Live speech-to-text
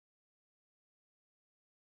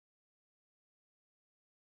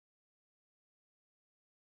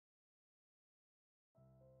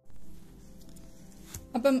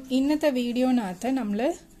അപ്പം ഇന്നത്തെ വീഡിയോനകത്ത് നമ്മൾ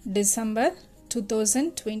ഡിസംബർ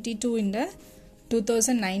 2022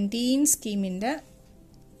 2019 സ്കീമിൻ്റെ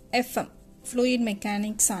FM ഫ്ലൂയിഡ്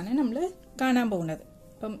മെക്കാനിക്സ് ആണ് നമ്മൾ കാണാൻ പോകുന്നത്.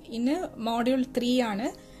 അപ്പം ഇന്ന് മോഡ്യൂൾ 3 ആണ്.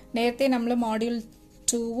 നേരത്തെ നമ്മൾ മോഡ്യൂൾ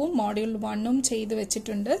 2ഉം മോഡ്യൂൾ 1ഉം ചെയ്ത്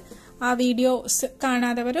വെച്ചിട്ടുണ്ട്. ആ വീഡിയോസ്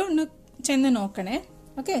കാണാത്തവർ ഒന്ന് ചെന്ന് നോക്കണേ.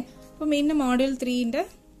 ഓക്കെ, അപ്പം ഇന്ന് മോഡ്യൂൾ 3ൻ്റെ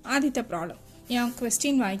ആദ്യത്തെ പ്രോബ്ലം ഞാൻ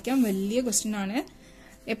ക്വസ്റ്റ്യൻ വായിക്കാം. വലിയ ക്വസ്റ്റ്യൻ ആണ്.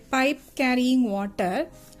 A pipe carrying water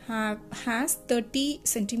has 30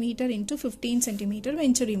 centimeter into 15 centimeter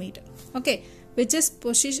Venturimeter, okay, which is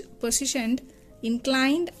positioned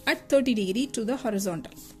inclined at 30 degree to the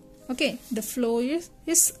horizontal. Okay, the flow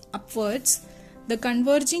is upwards. The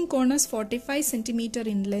converging cone is 45 centimeter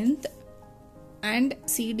in length and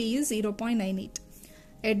CD is 0.98.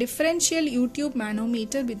 A differential U-tube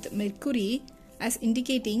manometer with mercury as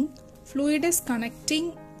indicating fluid is connecting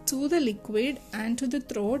to the liquid and to the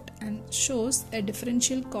throat and shows a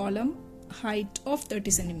differential column height of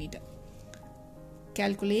 30 cm.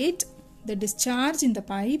 Calculate the discharge in the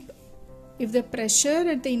pipe. If the pressure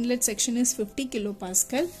at the inlet section is 50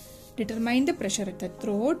 kilopascal, determine the pressure at the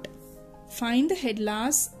throat. Find the head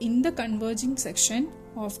loss in the converging section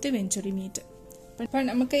of the Venturimeter. അപ്പോൾ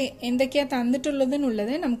നമുക്ക് എന്തൊക്കെയാണ്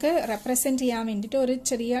തന്നിട്ടുള്ളതെന്നുള്ളത് നമുക്ക് represent ചെയ്യാൻ വേണ്ടിയിട്ട് ഒരു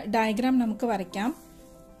ചെറിയ diagram നമുക്ക് വരയ്ക്കാം.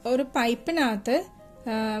 ഒരു പൈപ്പിനകത്ത്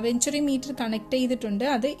വെഞ്ചുറിമീറ്റർ കണക്ട് ചെയ്തിട്ടുണ്ട്.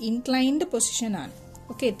 അത് ഇൻക്ലൈൻഡ് പൊസിഷൻ ആണ്.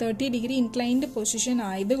 ഓക്കെ, 30 ഡിഗ്രി ഇൻക്ലൈൻഡ് പൊസിഷൻ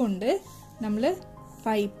ആയതുകൊണ്ട് നമ്മൾ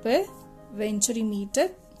പൈപ്പ് വെഞ്ചുറിമീറ്റർ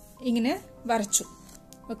ഇങ്ങനെ വരച്ചു.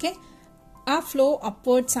 ഓക്കെ, ആ ഫ്ലോ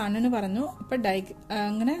അപ്വേർഡ്സ് ആണെന്ന് പറഞ്ഞു. അപ്പം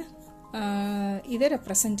അങ്ങനെ ഇത്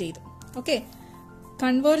റെപ്രസെന്റ് ചെയ്തു. Okay,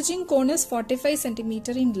 converging കോണസ് 45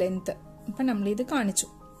 centimetre in length. അപ്പം നമ്മളിത് കാണിച്ചു.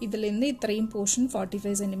 ഇതിൽ നിന്ന് ഇത്രയും പോർഷൻ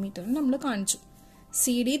 45 സെന്റിമീറ്റർ നമ്മൾ കാണിച്ചു.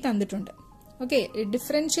 CD തന്നിട്ടുണ്ട്. Okay, a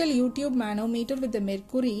differential U-tube manometer with the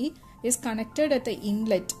mercury is connected at the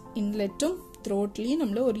inlet. Inletum throatly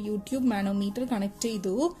നമ്മൾ ഒരു U-tube manometer കണക്ട്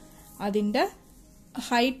ചെയ്തു. അതിൻ്റെ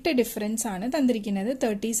ഹൈറ്റ് ഡിഫറൻസ് ആണ് തന്നിരിക്കുന്നത്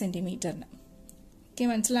 30 സെന്റിമീറ്ററിന്. ഓക്കെ,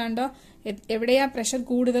 മനസ്സിലാണ്ടോ? എവിടെയാ പ്രഷർ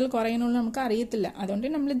കൂടുതൽ കുറയുന്നുള്ള നമുക്ക് അറിയത്തില്ല. അതുകൊണ്ട്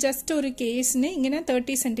നമ്മൾ ജസ്റ്റ് ഒരു കേസിന് ഇങ്ങനെ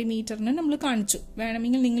 30 സെന്റിമീറ്ററിന് നമ്മൾ കാണിച്ചു.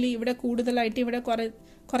 വേണമെങ്കിൽ നിങ്ങൾ ഇവിടെ കൂടുതലായിട്ട് ഇവിടെ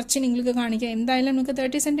കുറച്ച് നിങ്ങൾക്ക് കാണിക്കാം. എന്തായാലും നമുക്ക്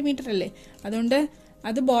 30 സെന്റിമീറ്റർ അല്ലേ, അതുകൊണ്ട്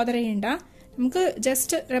അത് ബോധർ ചെയ്യണ്ട. നമുക്ക്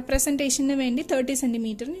ജസ്റ്റ് റെപ്രസെന്റേഷന് വേണ്ടി 30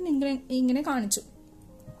 സെന്റിമീറ്ററിന് ഇങ്ങനെ കാണിച്ചു.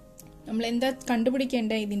 നമ്മൾ എന്താ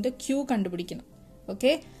കണ്ടുപിടിക്കേണ്ട? ഇതിന്റെ Q കണ്ടുപിടിക്കണം.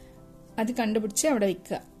 ഓക്കെ, അത് കണ്ടുപിടിച്ച് അവിടെ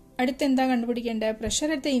വെക്കുക. അടുത്ത് എന്താ കണ്ടുപിടിക്കേണ്ട?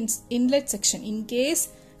 Pressure at the inlet section. In case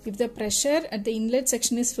if the pressure at the inlet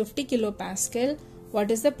section is 50 kilopascal,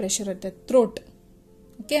 what is the pressure at the throat?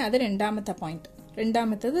 Okay, അത് രണ്ടാമത്തെ പോയിന്റ്.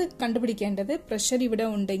 രണ്ടാമത്തത് കണ്ടുപിടിക്കേണ്ടത് പ്രഷർ ഇവിടെ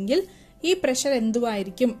ഉണ്ടെങ്കിൽ ഈ പ്രഷർ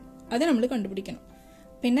എന്തുവായിരിക്കും അത് നമ്മൾ കണ്ടുപിടിക്കണം.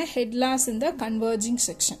 പിന്നെ head Las in the converging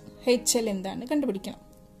section, HL എന്താണ് കണ്ടുപിടിക്കണം.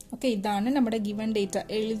 ഓക്കെ, ഇതാണ് നമ്മുടെ ഗിവൺ ഡേറ്റ.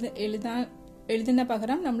 എഴുതുന്ന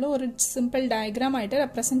പകരം നമ്മൾ ഒരു സിമ്പിൾ ഡയഗ്രാം ആയിട്ട്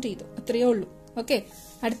റെപ്രസെന്റ് ചെയ്തു. അത്രയേ ഉള്ളൂ. ഓക്കെ,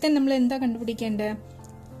 അടുത്ത നമ്മൾ എന്താ കണ്ടുപിടിക്കേണ്ടത്?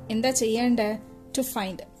 എന്താ ചെയ്യേണ്ടത്? To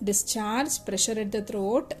find discharge, pressure at the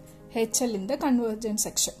throat, HL in the convergence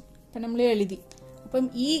section. അപ്പം നമ്മൾ എഴുതി. അപ്പം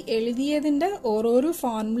ഈ എഴുതിയതിന്റെ ഓരോരോ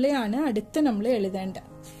ഫോർമുലയാണ് അടുത്ത് നമ്മൾ എഴുതേണ്ടത്.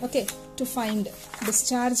 ഓക്കെ, ടു ഫൈൻഡ്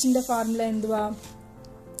ഡിസ്ചാർജിന്റെ ഫോർമുല എന്തുവാ?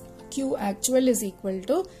 Q actual is equal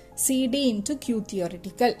to CD into Q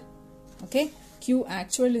theoretical. Okay, Q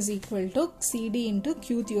actual is equal to CD into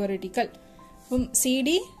Q theoretical. അപ്പം CD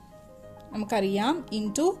നമുക്കറിയാം,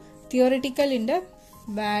 ഇൻറ്റു തിയോറിറ്റിക്കലിൻ്റെ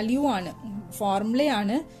വാല്യൂ ആണ്,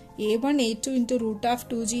 ഫോർമുലയാണ് A1 A2 into root of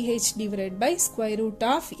 2GH divided by square root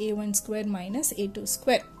of A1 square minus A2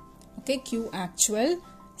 square. Okay, Q actual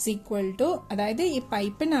is equal to, അതായത് ഈ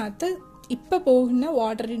പൈപ്പിനകത്ത് ഇപ്പൊ പോകുന്ന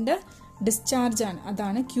വാട്ടറിന്റെ discharge ആണ്.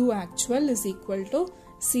 അതാണ് Q actual is equal to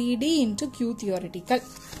CD into Q theoretical.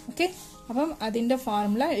 Okay, അപ്പം അതിന്റെ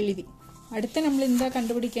formula എഴുതി. അടുത്ത നമ്മൾ എന്താ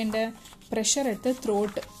കണ്ടുപിടിക്കേണ്ടത്? Pressure at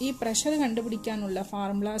throat. ഈ പ്രഷർ കണ്ടുപിടിക്കാനുള്ള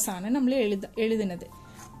ഫോർമുലാസ് ആണ് നമ്മൾ എഴുതുന്നത്.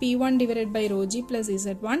 P1 divided by rho G plus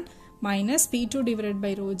Z1 minus P2 divided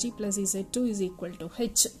by rho G plus Z2 is equal to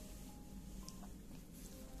H.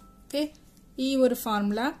 Okay, ഈ ഒരു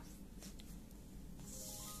ഫോർമുല.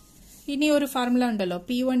 ഇനി ഒരു ഫോർമുല ഉണ്ടല്ലോ,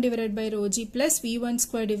 P1 divided by rho G plus V1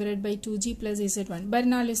 square divided by 2G plus Z1.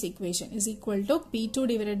 Bernoulli's equation is equal to P2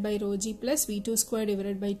 divided by rho G plus V2 square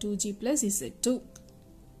divided by 2G plus Z2.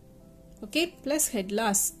 Okay, plus head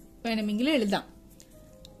Las വേണമെങ്കിൽ എഴുതാം.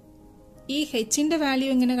 ഈ ഹെച്ചിന്റെ value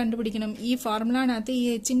എങ്ങനെ കണ്ടുപിടിക്കണം? ഈ ഫോർമുലനകത്ത് ഈ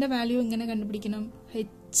ഹെച്ചിന്റെ value എങ്ങനെ കണ്ടുപിടിക്കണം?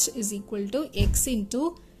 H is equal to X into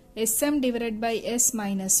SM divided by S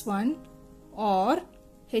minus 1 or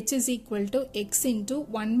H is equal to X into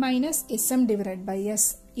 1 minus SM divided by S.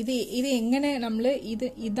 ഇത് എങ്ങനെ നമ്മൾ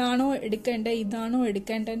ഇതാണോ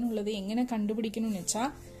എടുക്കേണ്ടത് എന്നുള്ളത് എങ്ങനെ കണ്ടുപിടിക്കണമെന്ന് വെച്ചാൽ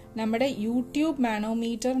നമ്മുടെ യൂട്യൂബ്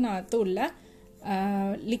മാനോമീറ്ററിനകത്തുള്ള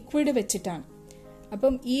ലിക്വിഡ് വെച്ചിട്ടാണ്.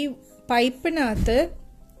 അപ്പം ഈ പൈപ്പിനകത്ത്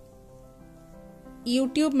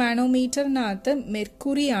യൂട്യൂബ് മാനോമീറ്ററിനകത്ത്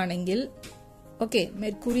മെർക്കുറി ആണെങ്കിൽ,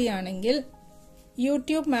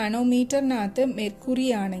 യൂട്യൂബ് മാനോമീറ്ററിനകത്ത് മെർക്കുറി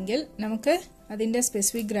ആണെങ്കിൽ നമുക്ക് അതിന്റെ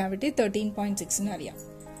സ്പെസിഫിക് ഗ്രാവിറ്റി 13.6 അറിയാം.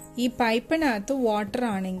 ഈ പൈപ്പിനകത്ത് വാട്ടർ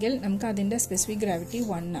ആണെങ്കിൽ നമുക്ക് അതിന്റെ സ്പെസിഫിക് ഗ്രാവിറ്റി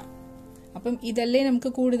 1 ആണ്. അപ്പം ഇതല്ലേ നമുക്ക്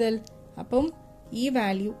കൂടുതൽ. അപ്പം ഈ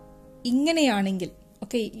വാല്യൂ ഇങ്ങനെയാണെങ്കിൽ,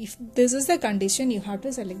 if this is the condition, you have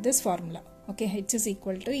to select this formula. H is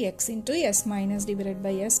equal to x into s minus divided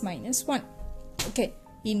by s minus 1.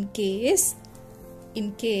 In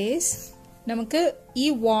case നമുക്ക് ഈ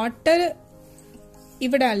വാട്ടർ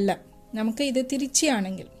ഇവിടെ അല്ല, നമുക്ക് ഇത്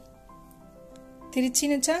തിരിച്ചാണെങ്കിൽ,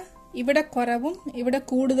 തിരിച്ചെന്ന് വെച്ചാൽ ഇവിടെ കുറവും ഇവിടെ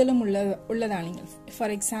കൂടുതലും ഉള്ളതാണെങ്കിൽ, for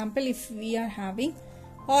example if we are having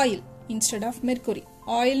oil instead of mercury.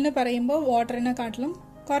 Oil എന്ന് പറയുമ്പോൾ വാട്ടറിനെക്കാട്ടിലും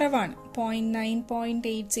കുറവാണ്, 0.9,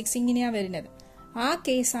 0.86 ഇങ്ങനെയാണ് വരുന്നത്. ആ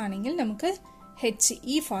കേസ് ആണെങ്കിൽ നമുക്ക് എച്ച്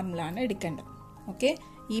ഈ ഫോർമുല ആണ് എടുക്കേണ്ടത്.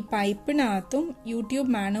 ഈ പൈപ്പിനകത്തും യൂട്യൂബ്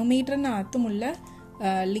മാനോമീറ്ററിനകത്തുമുള്ള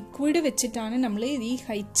ലിക്വിഡ് വെച്ചിട്ടാണ് നമ്മൾ ഈ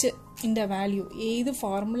ഹൈച്ചിന്റെ വാല്യൂ ഏത്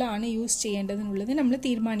ഫോർമുല ആണ് യൂസ് ചെയ്യേണ്ടതെന്നുള്ളത് നമ്മൾ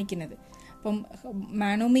തീരുമാനിക്കുന്നത്. അപ്പം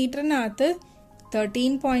മാനോമീറ്ററിനകത്ത്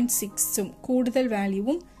 13.6 കൂടുതൽ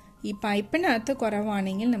വാല്യൂവും ഈ പൈപ്പിനകത്ത്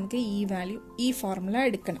കുറവാണെങ്കിൽ നമുക്ക് ഈ വാല്യൂ ഈ ഫോർമുല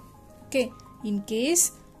എടുക്കണം. ഇൻ കേസ്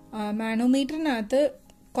മാനോമീറ്ററിനകത്ത്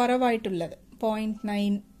കുറവായിട്ടുള്ളത്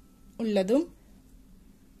 0.9 ഉള്ളതും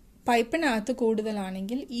പൈപ്പിനകത്ത്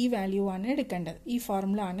കൂടുതലാണെങ്കിൽ ഈ വാല്യൂ ആണ് എടുക്കേണ്ടത്, ഈ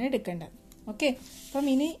ഫോർമുല ആണ് എടുക്കേണ്ടത്. അപ്പം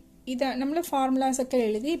ഇനി ഇത് നമ്മൾ ഫോർമുലാസ് ഒക്കെ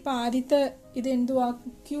എഴുതി. ഇപ്പം ആദ്യത്തെ ഇത് എന്തുവാ,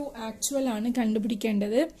 ക്യൂ ആക്ച്വൽ ആണ്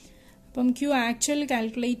കണ്ടുപിടിക്കേണ്ടത്. അപ്പം ക്യൂ ആക്ച്വൽ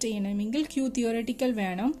കാൽക്കുലേറ്റ് ചെയ്യണമെങ്കിൽ ക്യൂ തിയോറിറ്റിക്കൽ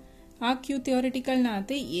വേണം. ആ ക്യൂ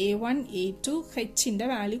തിയോറിറ്റിക്കലിനകത്ത് A1, A2, Hന്റെ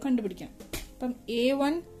വാല്യൂ കണ്ടുപിടിക്കണം. അപ്പം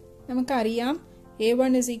A1 നമുക്കറിയാം,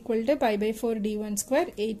 A1 is equal to pi by 4 d1 square,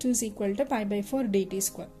 A2 is equal to pi by 4 dt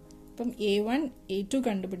square. അപ്പം A1, A2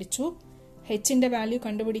 കണ്ടുപിടിച്ചു. Hന്റെ വാല്യൂ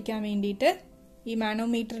കണ്ടുപിടിക്കാൻ വേണ്ടിയിട്ട് ഈ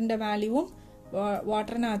മാനോമീറ്ററിന്റെ വാല്യൂവും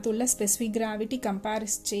വാട്ടറിനകത്തുള്ള സ്പെസിഫിക് ഗ്രാവിറ്റി കമ്പയർ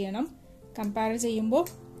ചെയ്യണം. കമ്പയർ ചെയ്യുമ്പോൾ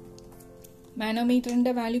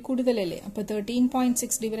മാനോമീറ്ററിന്റെ വാല്യൂ കൂടുതലല്ലേ, അപ്പോൾ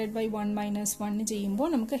 13.6 ഡിവൈഡ് ബൈ 1 മൈനസ് 1 ചെയ്യുമ്പോൾ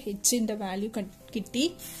നമുക്ക് Hന്റെ വാല്യൂ കിട്ടി.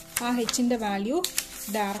 ആ Hന്റെ വാല്യൂ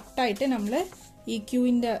ഡയറക്റ്റായിട്ട് നമ്മൾ ഈ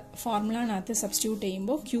ക്യൂവിന്റെ ഫോർമുലനകത്ത് സബ്സ്റ്റിറ്റ്യൂട്ട്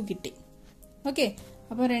ചെയ്യുമ്പോൾ ക്യൂ കിട്ടി.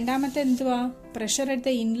 അപ്പോൾ രണ്ടാമത്തെ എന്തുവാ, pressure at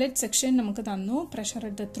the inlet section നമുക്ക് തന്നു, പ്രഷർ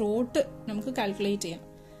അറ്റ് ദ ത്രോട്ട് നമുക്ക് കാൽക്കുലേറ്റ് ചെയ്യാം.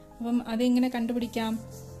 അപ്പം അതെങ്ങനെ കണ്ടുപിടിക്കാം,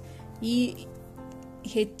 ഈ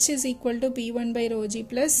H is equal to P1 by rho G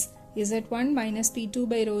plus Z1 minus P2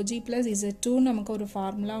 by rho G plus Z2 നമുക്ക് ഒരു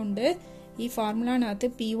ഫോർമുല ഉണ്ട്. ഈ ഫോർമുലനകത്ത്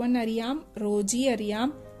P1 അറിയാം, rho G അറിയാം,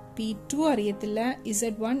 P2 അറിയത്തില്ല,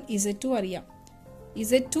 Z1, Z2 അറിയാം.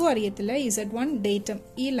 Z2 അറിയത്തില്ല, Z1 ഡേറ്റം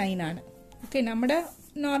ഈ ലൈനാണ്. നമ്മുടെ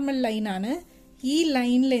നോർമൽ ലൈനാണ്. ഈ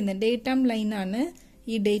ലൈനിൽ നിന്ന് ഡേറ്റം ലൈനാണ്.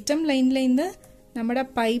 ഈ ഡേറ്റം ലൈനിൽ നിന്ന് നമ്മുടെ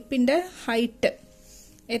പൈപ്പിന്റെ ഹൈറ്റ്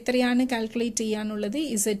എത്രയാണ് കാൽക്കുലേറ്റ് ചെയ്യാനുള്ളത്,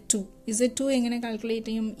 Z2 എങ്ങനെ കാൽക്കുലേറ്റ്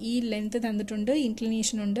ചെയ്യും, ഈ ലെങ്ത് തന്നിട്ടുണ്ട്,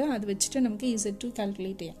 ഇൻക്ലിനേഷൻ ഉണ്ട്, അത് വെച്ചിട്ട് നമുക്ക് Z2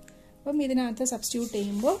 കാൽക്കുലേറ്റ് ചെയ്യാം. അപ്പം ഇതിനകത്ത് സബ്സ്റ്റിറ്റ്യൂട്ട്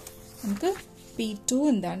ചെയ്യുമ്പോൾ നമുക്ക് P2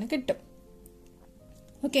 എന്താണ് കിട്ടും.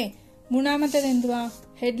 മൂന്നാമത്തേത് എന്തുവാ,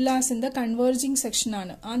 head Las in the converging section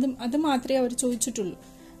ആണ്. അത് മാത്രമേ അവർ ചോദിച്ചിട്ടുള്ളൂ.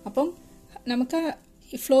 അപ്പം നമുക്ക്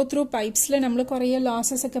ഫ്ലോ ത്രൂ പൈപ്സിൽ നമ്മൾ കുറേ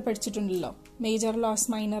ലോസസ് ഒക്കെ പഠിച്ചിട്ടുണ്ടല്ലോ, മേജർ ലോസ്,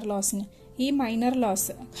 മൈനർ ലോസിന്. ഈ minor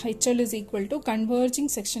loss HL is equal to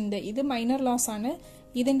converging സെക്ഷന്റെ, ഇത് മൈനർ ലോസ് ആണ്.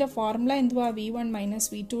 ഇതിന്റെ ഫോർമുല എന്തുവാ, V1 minus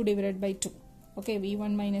V2 divided by 2.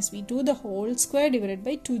 V1 minus V2 the whole square divided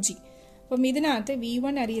by 2G. അപ്പം ഇതിനകത്ത്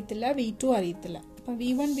V1 അറിയത്തില്ല, V2 അറിയത്തില്ല. അപ്പം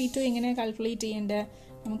V1, V2 എങ്ങനെ കാൽക്കുലേറ്റ് ചെയ്യേണ്ടത്,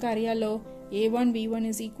 നമുക്കറിയാലോ. A1 V1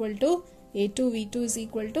 is equal to A2 V2 is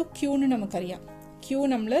equal to Q ന് നമുക്കറിയാം. Q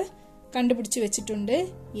നമ്മൾ കണ്ടുപിടിച്ച് വെച്ചിട്ടുണ്ട്.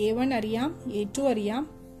 A1 അറിയാം, A2 അറിയാം.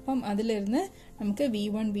 അപ്പം അതിലിരുന്ന് നമുക്ക്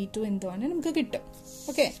V1 V2 എന്തുവാണ് നമുക്ക് കിട്ടും.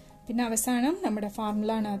 പിന്നെ അവസാനം നമ്മുടെ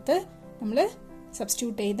ഫോർമുലനകത്ത് നമ്മൾ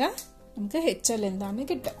സബ്സ്റ്റിറ്റ്യൂട്ട് ചെയ്താൽ നമുക്ക് HL എന്താണ്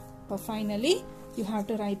കിട്ടും. അപ്പോൾ finally you have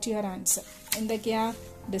to write your answer. എന്തൊക്കെയാ,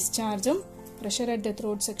 ഡിസ്ചാർജും പ്രഷർ അറ്റ് ദ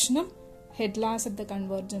ത്രോട്ട് സെക്ഷനും head Las at the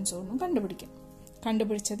convergent സോണും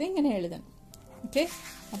കണ്ടുപിടിച്ചത് ഇങ്ങനെ എഴുതണം.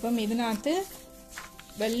 അപ്പം ഇതിനകത്ത്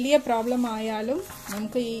വലിയ പ്രോബ്ലം ആയാലും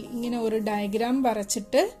നമുക്ക് ഇങ്ങനെ ഒരു ഡയഗ്രാം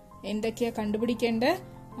വരച്ചിട്ട് എന്തൊക്കെയാ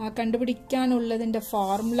കണ്ടുപിടിക്കാനുള്ളതിന്റെ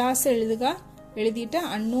ഫോർമുലാസ് എഴുതിയിട്ട്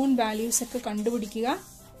അൺനോൺ വാല്യൂസ് ഒക്കെ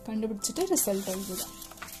കണ്ടുപിടിച്ചിട്ട് റിസൾട്ട് എഴുതുക.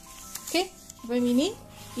 അപ്പം ഇനി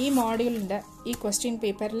ഈ മോഡ്യൂളിന്റെ ഈ ക്വസ്റ്റ്യൻ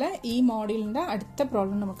പേപ്പറിലെ ഈ മോഡ്യൂളിന്റെ അടുത്ത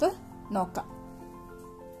പ്രോബ്ലം നമുക്ക് നോക്കാം.